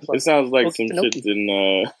Okefenokee. It sounds like some shit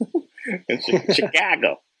in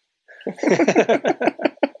Chicago.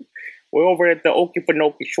 We're over at the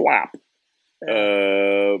Okefenokee Swamp.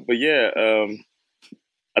 But yeah,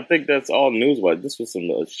 I think that's all news-wise. This was some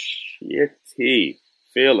shitty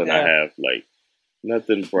feeling I have. Like,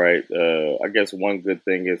 nothing bright. I guess one good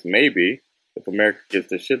thing is maybe if America gets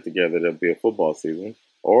their shit together, there'll be a football season.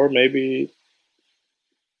 Or maybe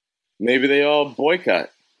they all boycott.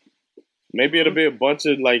 Maybe it'll be a bunch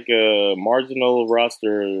of, like, marginal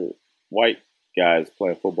roster white guys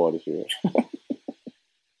playing football this year.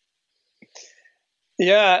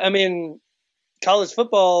 Yeah, I mean, college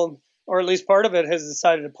football, or at least part of it, has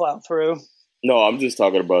decided to plow through. No, I'm just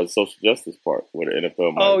talking about the social justice part where the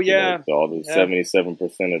NFL might like, all the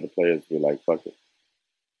 77% of the players be like, fuck it.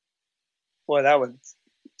 Boy, that would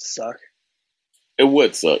suck. It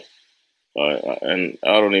would suck. And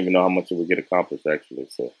I don't even know how much it would get accomplished, actually.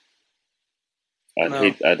 So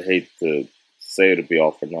I'd hate to say it'll be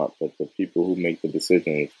all for naught, but the people who make the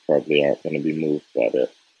decisions probably aren't going to be moved by that.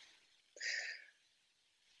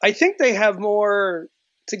 I think they have more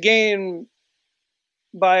to gain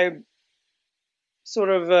by sort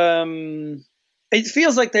of it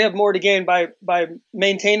feels like they have more to gain by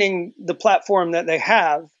maintaining the platform that they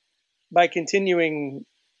have by continuing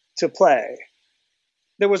to play.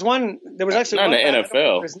 There was actually not one in the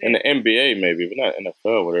NFL, in the NBA maybe, but not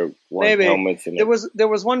NFL where they're wearing helmets. There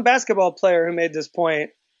was one basketball player who made this point.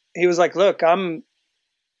 He was like, "Look, I'm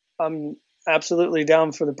absolutely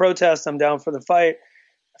down for the protest. I'm down for the fight."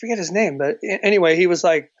 I forget his name, but anyway, he was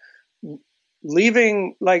like,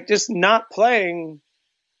 leaving, like just not playing,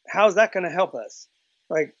 how's that going to help us?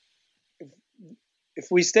 Like, if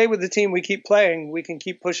we stay with the team, we keep playing, we can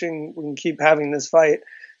keep pushing, we can keep having this fight.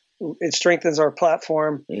 It strengthens our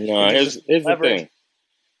platform. No, here's the thing.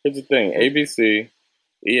 Here's the thing. ABC,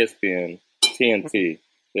 ESPN, TNT,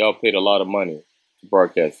 they all paid a lot of money to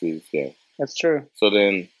broadcast these games. That's true. So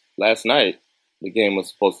then last night, the game was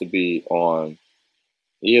supposed to be on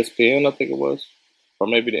ESPN, I think it was, or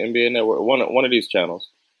maybe the NBA Network, one of these channels.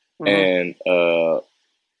 Mm-hmm. And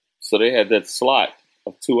so they had that slot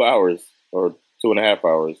of 2 hours or 2.5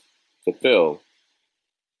 hours to fill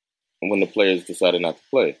when the players decided not to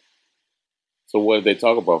play. So what did they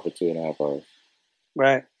talk about for 2.5 hours?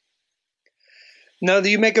 Right. No,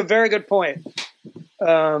 you make a very good point.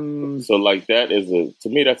 So like that is to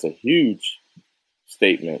me, that's a huge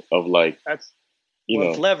statement of like, that's,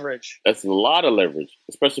 leverage. That's a lot of leverage,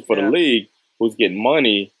 especially for the league who's getting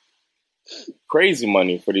money, crazy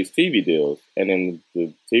money for these TV deals. And then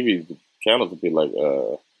the TV channels would be like,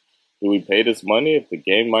 do we pay this money if the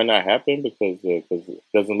game might not happen because it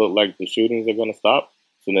doesn't look like the shootings are going to stop?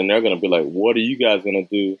 So then they're going to be like, what are you guys going to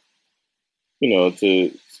do,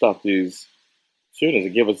 to stop these shootings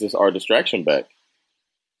and give us our distraction back?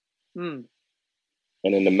 And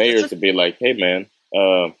then the mayors would be like, hey, man,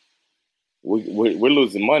 we're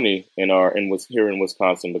losing money here in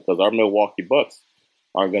Wisconsin because our Milwaukee Bucks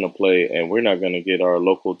aren't going to play and we're not going to get our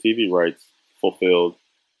local TV rights fulfilled.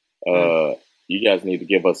 You guys need to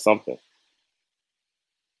give us something.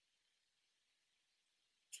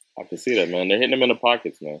 I can see that, man. They're hitting them in the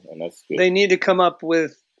pockets, man, and that's good. They need to come up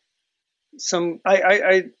with some.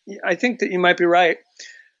 I think that you might be right.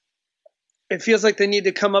 It feels like they need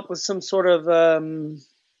to come up with some sort of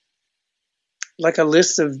like a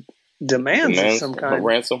list of demands of some kind. A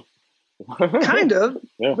ransom? Kind of,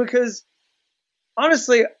 because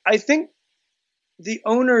honestly, I think the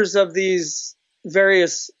owners of these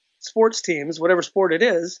various sports teams, whatever sport it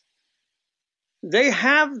is, they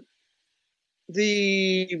have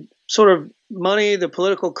the sort of money, the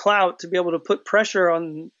political clout to be able to put pressure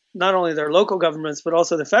on not only their local governments, but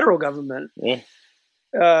also the federal government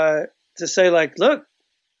to say like, look,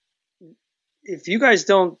 if you guys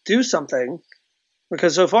don't do something,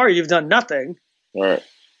 because so far you've done nothing, right?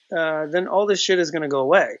 Then all this shit is going to go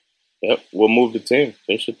away. Yep, we'll move the team.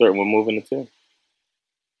 They should start. We're moving the team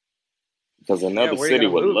because another city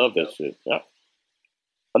would love that shit. Yeah,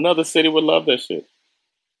 another city would love that shit.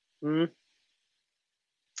 Mm-hmm.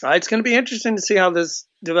 It's going to be interesting to see how this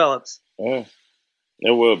develops. Yeah, it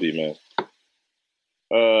will be, man.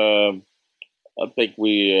 I think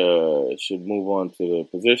we should move on to the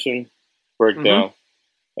position breakdown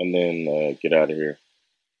and then get out of here.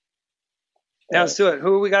 Yeah, let's do it.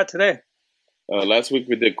 Who we got today? Last week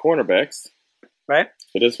we did cornerbacks. Right.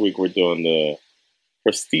 So this week we're doing the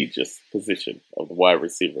prestigious position of the wide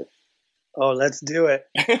receiver. Oh, let's do it.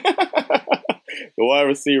 The wide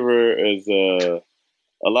receiver is a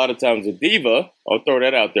lot of times a diva. I'll throw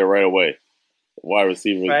that out there right away. Wide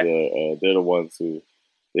receivers, they're the ones who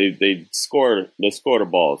they score the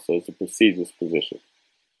ball, so it's a prestigious position.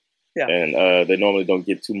 Yeah, and they normally don't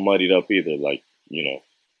get too muddied up either. Like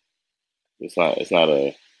it's not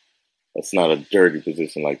a dirty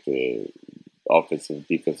position like the offensive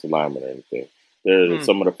defensive lineman or anything. They're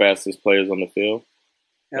some of the fastest players on the field.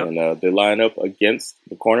 Yep. And they line up against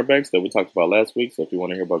the cornerbacks that we talked about last week. So if you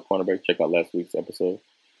want to hear about cornerbacks, check out last week's episode.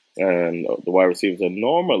 And the wide receivers are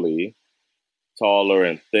normally taller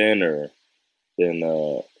and thinner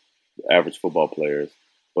than average football players.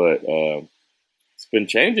 But it's been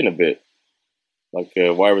changing a bit. Like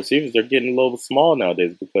wide receivers, they're getting a little small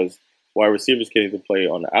nowadays because wide receivers can either play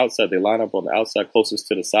on the outside. They line up on the outside closest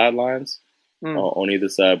to the sidelines on either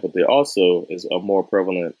side. But they also is a more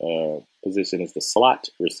prevalent position is the slot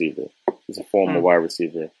receiver. It's a form of wide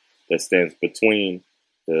receiver that stands between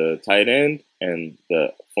the tight end and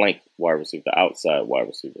the flank wide receiver, the outside wide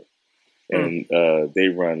receiver. And they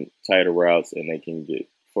run tighter routes, and they can get,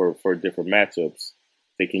 for different matchups,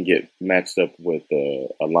 they can get matched up with a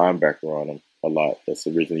linebacker on them a lot. That's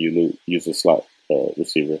the reason you use a slot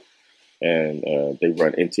receiver. And they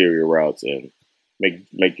run interior routes and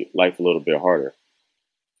make life a little bit harder.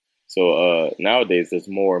 So nowadays, there's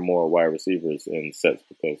more and more wide receivers in sets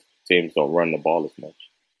because teams don't run the ball as much.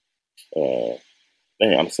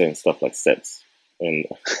 I'm saying stuff like sets, and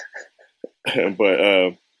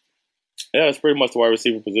but yeah, it's pretty much the wide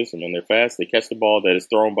receiver position. And they're fast. They catch the ball that is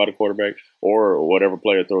thrown by the quarterback or whatever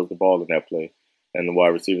player throws the ball in that play. And the wide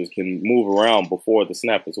receivers can move around before the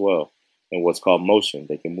snap as well in what's called motion.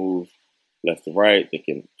 They can move left to right. They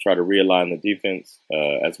can try to realign the defense.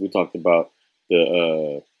 As we talked about,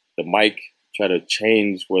 the mic, try to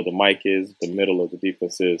change where the mic is, the middle of the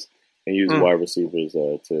defense is, and use wide receivers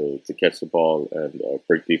to catch the ball and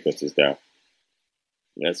break defenses down.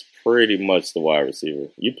 And that's pretty much the wide receiver.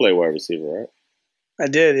 You play wide receiver, right? I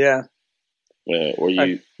did, yeah. Were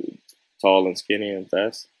you tall and skinny and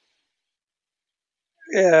fast?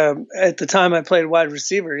 Yeah, at the time I played wide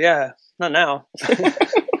receiver, yeah. Not now.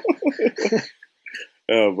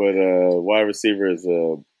 But wide receiver is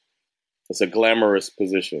it's a glamorous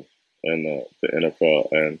position in the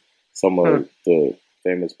NFL, and some of the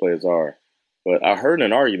famous players are. But I heard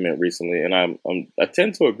an argument recently, and I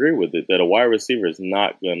tend to agree with it, that a wide receiver is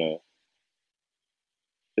not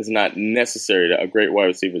necessary. That a great wide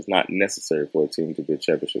receiver is not necessary for a team to be a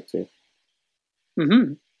championship team.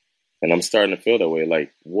 Mm-hmm. And I'm starting to feel that way.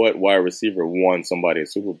 Like, what wide receiver won somebody a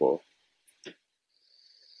Super Bowl?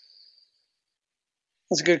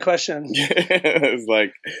 That's a good question. It's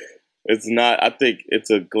like, it's not, I think it's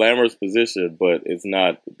a glamorous position, but it's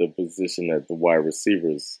not the position that the wide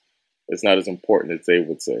receivers, it's not as important as they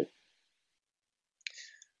would say.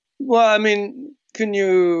 Well, I mean,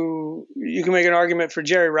 you can make an argument for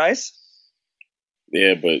Jerry Rice.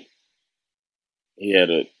 Yeah, but he had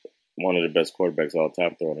one of the best quarterbacks of all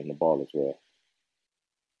time throwing in the ball as well.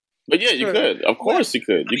 But yeah, you could. Of course you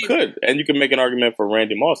could. You could. And you can make an argument for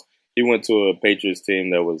Randy Moss. He went to a Patriots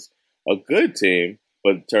team that was a good team,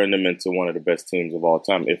 but turned them into one of the best teams of all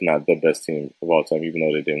time, if not the best team of all time, even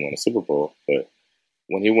though they didn't win a Super Bowl. But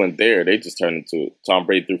when he went there, they just turned into Tom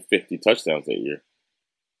Brady threw 50 touchdowns that year.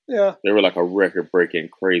 Yeah. They were like a record-breaking,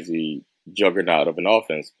 crazy juggernaut of an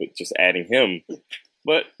offense, but just adding him.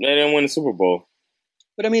 But they didn't win the Super Bowl.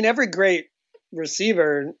 But, I mean, every great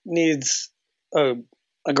receiver needs a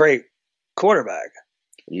great quarterback.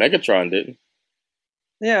 Megatron didn't.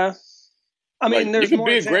 Yeah. I mean, there's more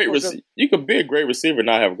examples you could be a great receiver and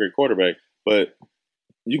not have a great quarterback, but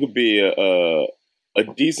you could be a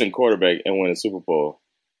decent quarterback and win a Super Bowl.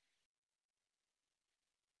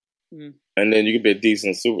 Mm. And then you could be a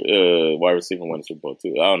decent wide receiver and win a Super Bowl,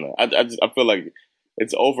 too. I don't know. I feel like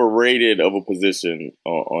it's overrated of a position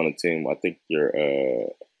on a team. I think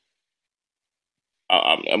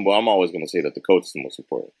I'm always going to say that the coach is the most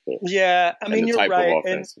important. Yeah, I mean, you're right.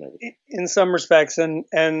 And in some respects, and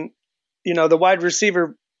you know, the wide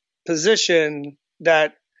receiver position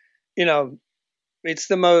that, you know, it's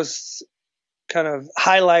the most kind of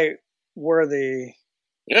highlight worthy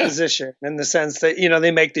position in the sense that, you know,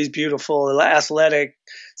 they make these beautiful, athletic,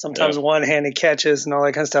 sometimes one-handed catches and all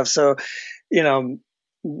that kind of stuff. So, you know,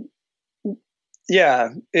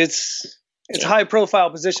 it's a high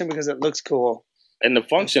profile position because it looks cool. And the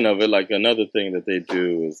function of it, like another thing that they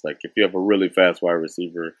do is like if you have a really fast wide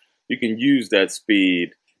receiver, you can use that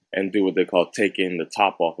speed and do what they call taking the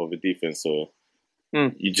top off of a defense. So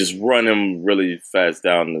you just run him really fast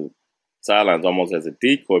down the sidelines almost as a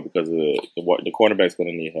decoy because the cornerback's going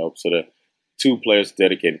to need help. So the two players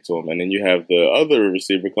dedicated to him. And then you have the other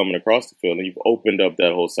receiver coming across the field, and you've opened up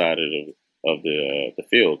that whole side of the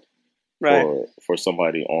field for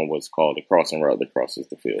somebody on what's called a crossing route that crosses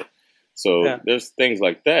the field. So there's things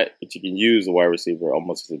like that you can use a wide receiver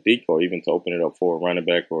almost as a decoy, even to open it up for a running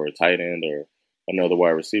back or a tight end or another wide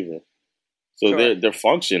receiver. So their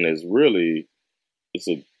function is really, it's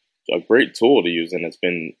a great tool to use, and it's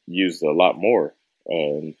been used a lot more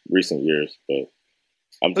in recent years. But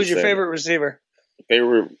who's your favorite receiver?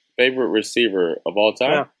 Favorite receiver of all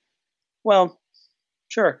time? Yeah. Well,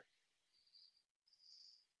 sure.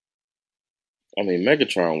 I mean,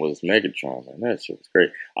 Megatron was Megatron, man. That shit was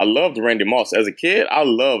great. I loved Randy Moss. As a kid, I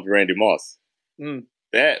loved Randy Moss.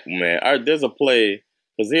 That, man, there's a play,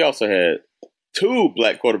 because he also had 2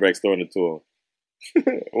 black quarterbacks throwing it to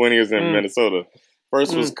him when he was in Minnesota.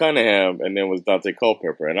 First was Cunningham, and then was Dante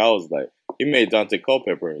Culpepper. And I was like, he made Dante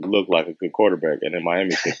Culpepper look like a good quarterback, and then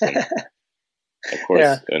Miami picked him. Of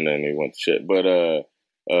course, and then he went to shit. But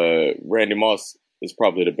Randy Moss is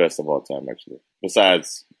probably the best of all time, actually,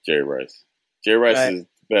 besides Jerry Rice. Jerry Rice is the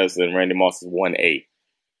best, and Randy Moss is 1A.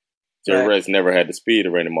 Jerry Rice never had the speed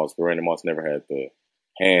of Randy Moss, but Randy Moss never had the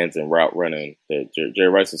hands and route running. Jerry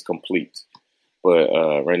Rice is complete,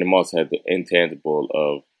 but Randy Moss had the intangible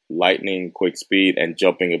of lightning, quick speed, and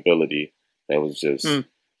jumping ability that was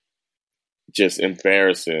just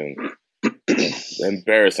embarrassing.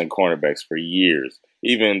 Embarrassing cornerbacks for years.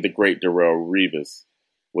 Even the great Darrelle Revis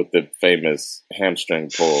with the famous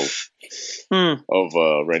hamstring pull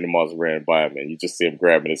of Randy Moss ran by him, and you just see him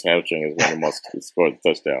grabbing his hamstring as Randy Moss scored the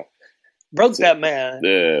touchdown. Broke that man.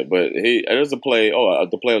 Yeah, but there's a play.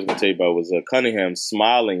 The play I was going to tell you about was Cunningham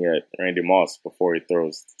smiling at Randy Moss before he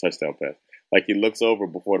throws the touchdown pass. Like he looks over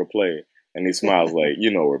before the play and he smiles like,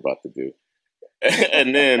 you know what we're about to do.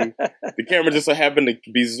 And then the camera just so happened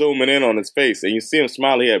to be zooming in on his face, and you see him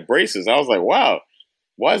smile. He had braces. I was like, wow,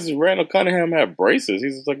 why does Randall Cunningham have braces?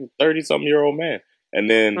 He's like a 30-something-year-old man. And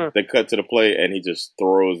then they cut to the play, and he just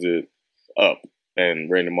throws it up, and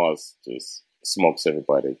Randy Moss just smokes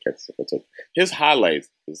everybody and catches it. His highlights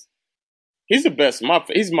is he's the best.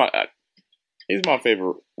 He's my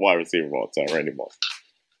favorite wide receiver of all time, Randy Moss.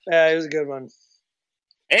 Yeah, he was a good one.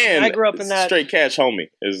 And I grew up in that straight cash homie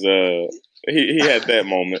is he had that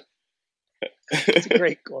moment. It's a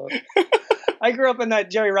great quote. I grew up in that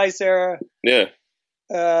Jerry Rice era. Yeah.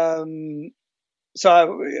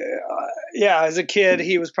 So as a kid,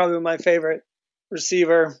 he was probably my favorite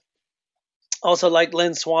receiver. Also liked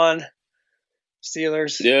Lynn Swann,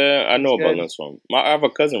 Steelers. Yeah, I know about Lynn Swann. I have a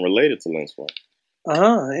cousin related to Lynn Swann.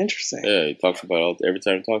 Interesting. Yeah, he talks about it every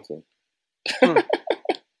time he talks to him.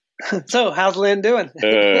 So, how's Lynn doing?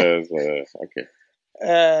 Okay.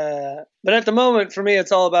 But at the moment, for me,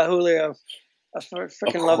 it's all about Julio. I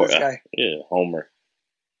freaking love this guy. Yeah, Homer.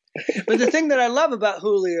 But the thing that I love about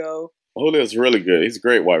Julio's really good. He's a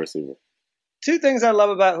great wide receiver. 2 things I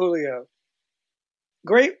love about Julio.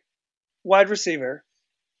 Great wide receiver,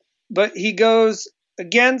 but he goes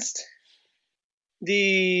against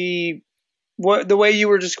the way you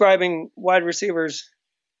were describing wide receivers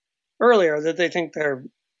earlier, that they think they're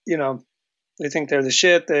the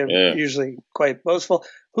shit. They're usually quite boastful.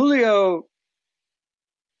 Julio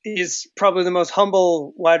is probably the most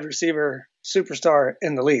humble wide receiver superstar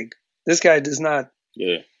in the league. This guy does not.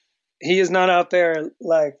 Yeah. He is not out there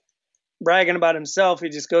like bragging about himself. He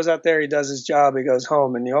just goes out there, he does his job, he goes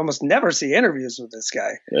home, and you almost never see interviews with this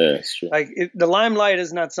guy. Yeah, it's true. Like the limelight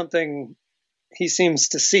is not something he seems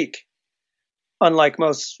to seek, unlike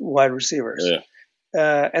most wide receivers.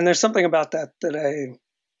 Yeah. And there's something about that I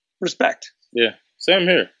respect. Yeah, same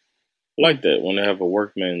here. I like that when they have a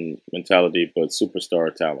workman mentality but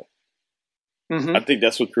superstar talent. Mm-hmm. I think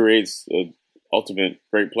that's what creates an ultimate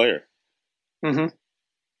great player. Mm-hmm.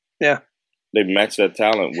 Yeah. They match that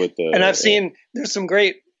talent with the. And I've seen there's some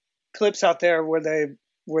great clips out there where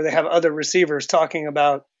they have other receivers talking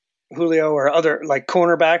about Julio or other like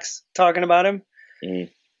cornerbacks talking about him.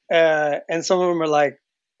 Mm-hmm. And some of them are like,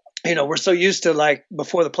 we're so used to like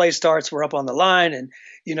before the play starts, we're up on the line, and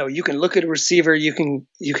you can look at a receiver, you can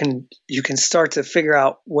start to figure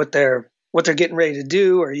out what they're getting ready to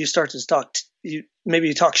do, or you start to talk. Maybe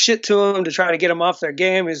you talk shit to them to try to get them off their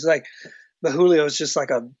game. He's like, but Julio's just like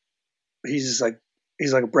he's like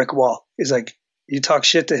a brick wall. He's like, you talk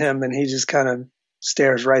shit to him, and he just kind of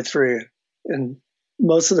stares right through you. And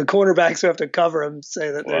most of the cornerbacks who have to cover him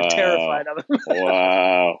say that they're terrified of him.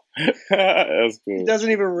 Wow. That's cool. He doesn't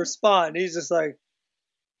even respond. He's just like,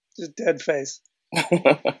 just dead face.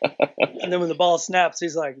 And then when the ball snaps,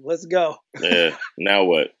 he's like, let's go. Yeah. Now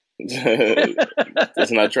what?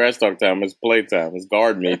 It's not trash talk time. It's play time. It's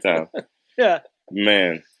guard me time. Yeah.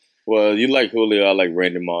 Man. Well, you like Julio. I like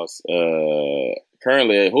Randy Moss.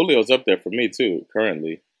 Currently, Julio's up there for me, too.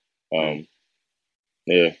 Currently. Yeah.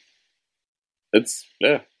 I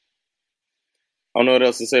don't know what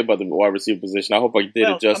else to say about the wide receiver position. I hope I did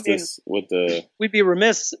it justice with the. We'd be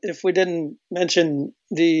remiss if we didn't mention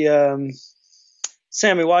the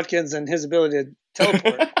Sammy Watkins and his ability to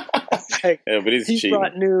teleport. like, yeah, but he's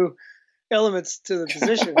brought new elements to the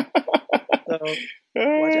position. So,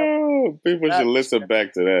 watch out. People should listen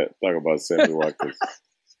back to that. Talk about Sammy Watkins.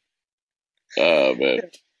 Oh, man.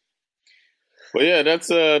 But yeah, that's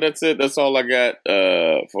it. That's all I got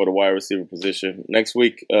for the wide receiver position. Next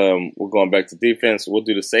week, we're going back to defense. We'll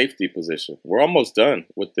do the safety position. We're almost done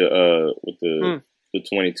with the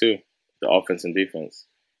 22, the offense and defense,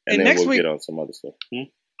 and then we'll get on some other stuff. I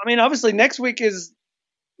mean, obviously, next week is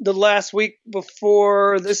the last week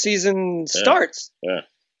before the season starts. Yeah.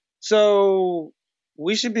 So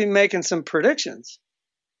we should be making some predictions.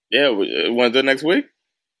 Yeah, want to do it next week?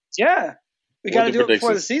 Yeah. We got to do it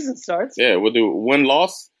before the season starts. Yeah, we'll do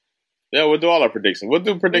win-loss. Yeah, we'll do all our predictions. We'll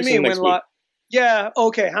do predictions next week. Yeah,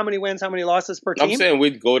 okay. How many wins, how many losses per team? I'm saying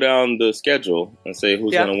we'd go down the schedule and say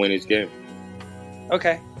who's going to win each game.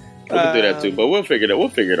 Okay. We can do that too, but we'll figure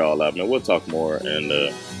it all out, man. We'll talk more,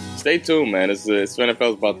 and stay tuned, man. It's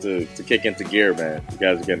NFL's about to kick into gear, man. You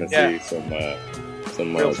guys are going to see some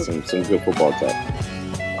good football talk.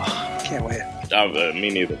 Oh, can't wait. Me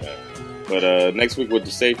neither, man. But next week with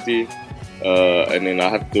the safety. And then I'll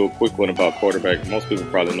have to do a quick one about quarterback. Most people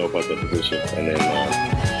probably know about that position. And then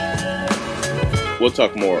we'll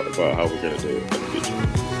talk more about how we're going to do it in the future.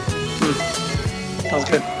 Sounds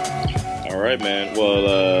good. All right, man.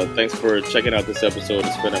 Well, thanks for checking out this episode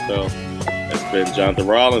of Spin NFL. It's been Jonathan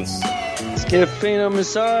Rollins. Skip Phenom,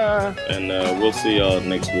 Messiah. And we'll see y'all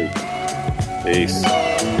next week. Peace.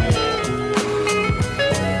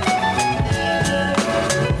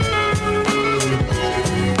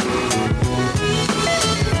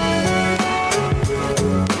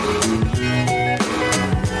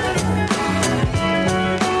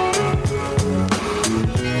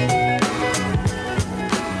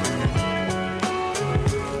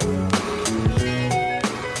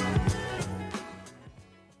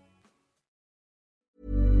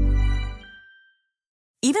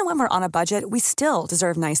 Even when we're on a budget, we still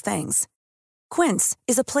deserve nice things. Quince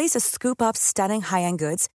is a place to scoop up stunning high-end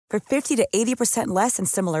goods for 50 to 80% less than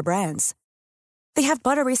similar brands. They have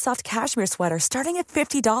buttery soft cashmere sweaters starting at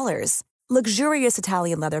 $50, luxurious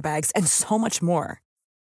Italian leather bags, and so much more.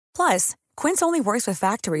 Plus, Quince only works with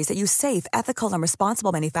factories that use safe, ethical, and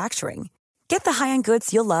responsible manufacturing. Get the high-end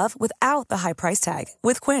goods you'll love without the high price tag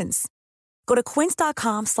with Quince. Go to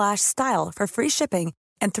quince.com/style for free shipping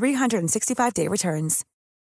and 365-day returns.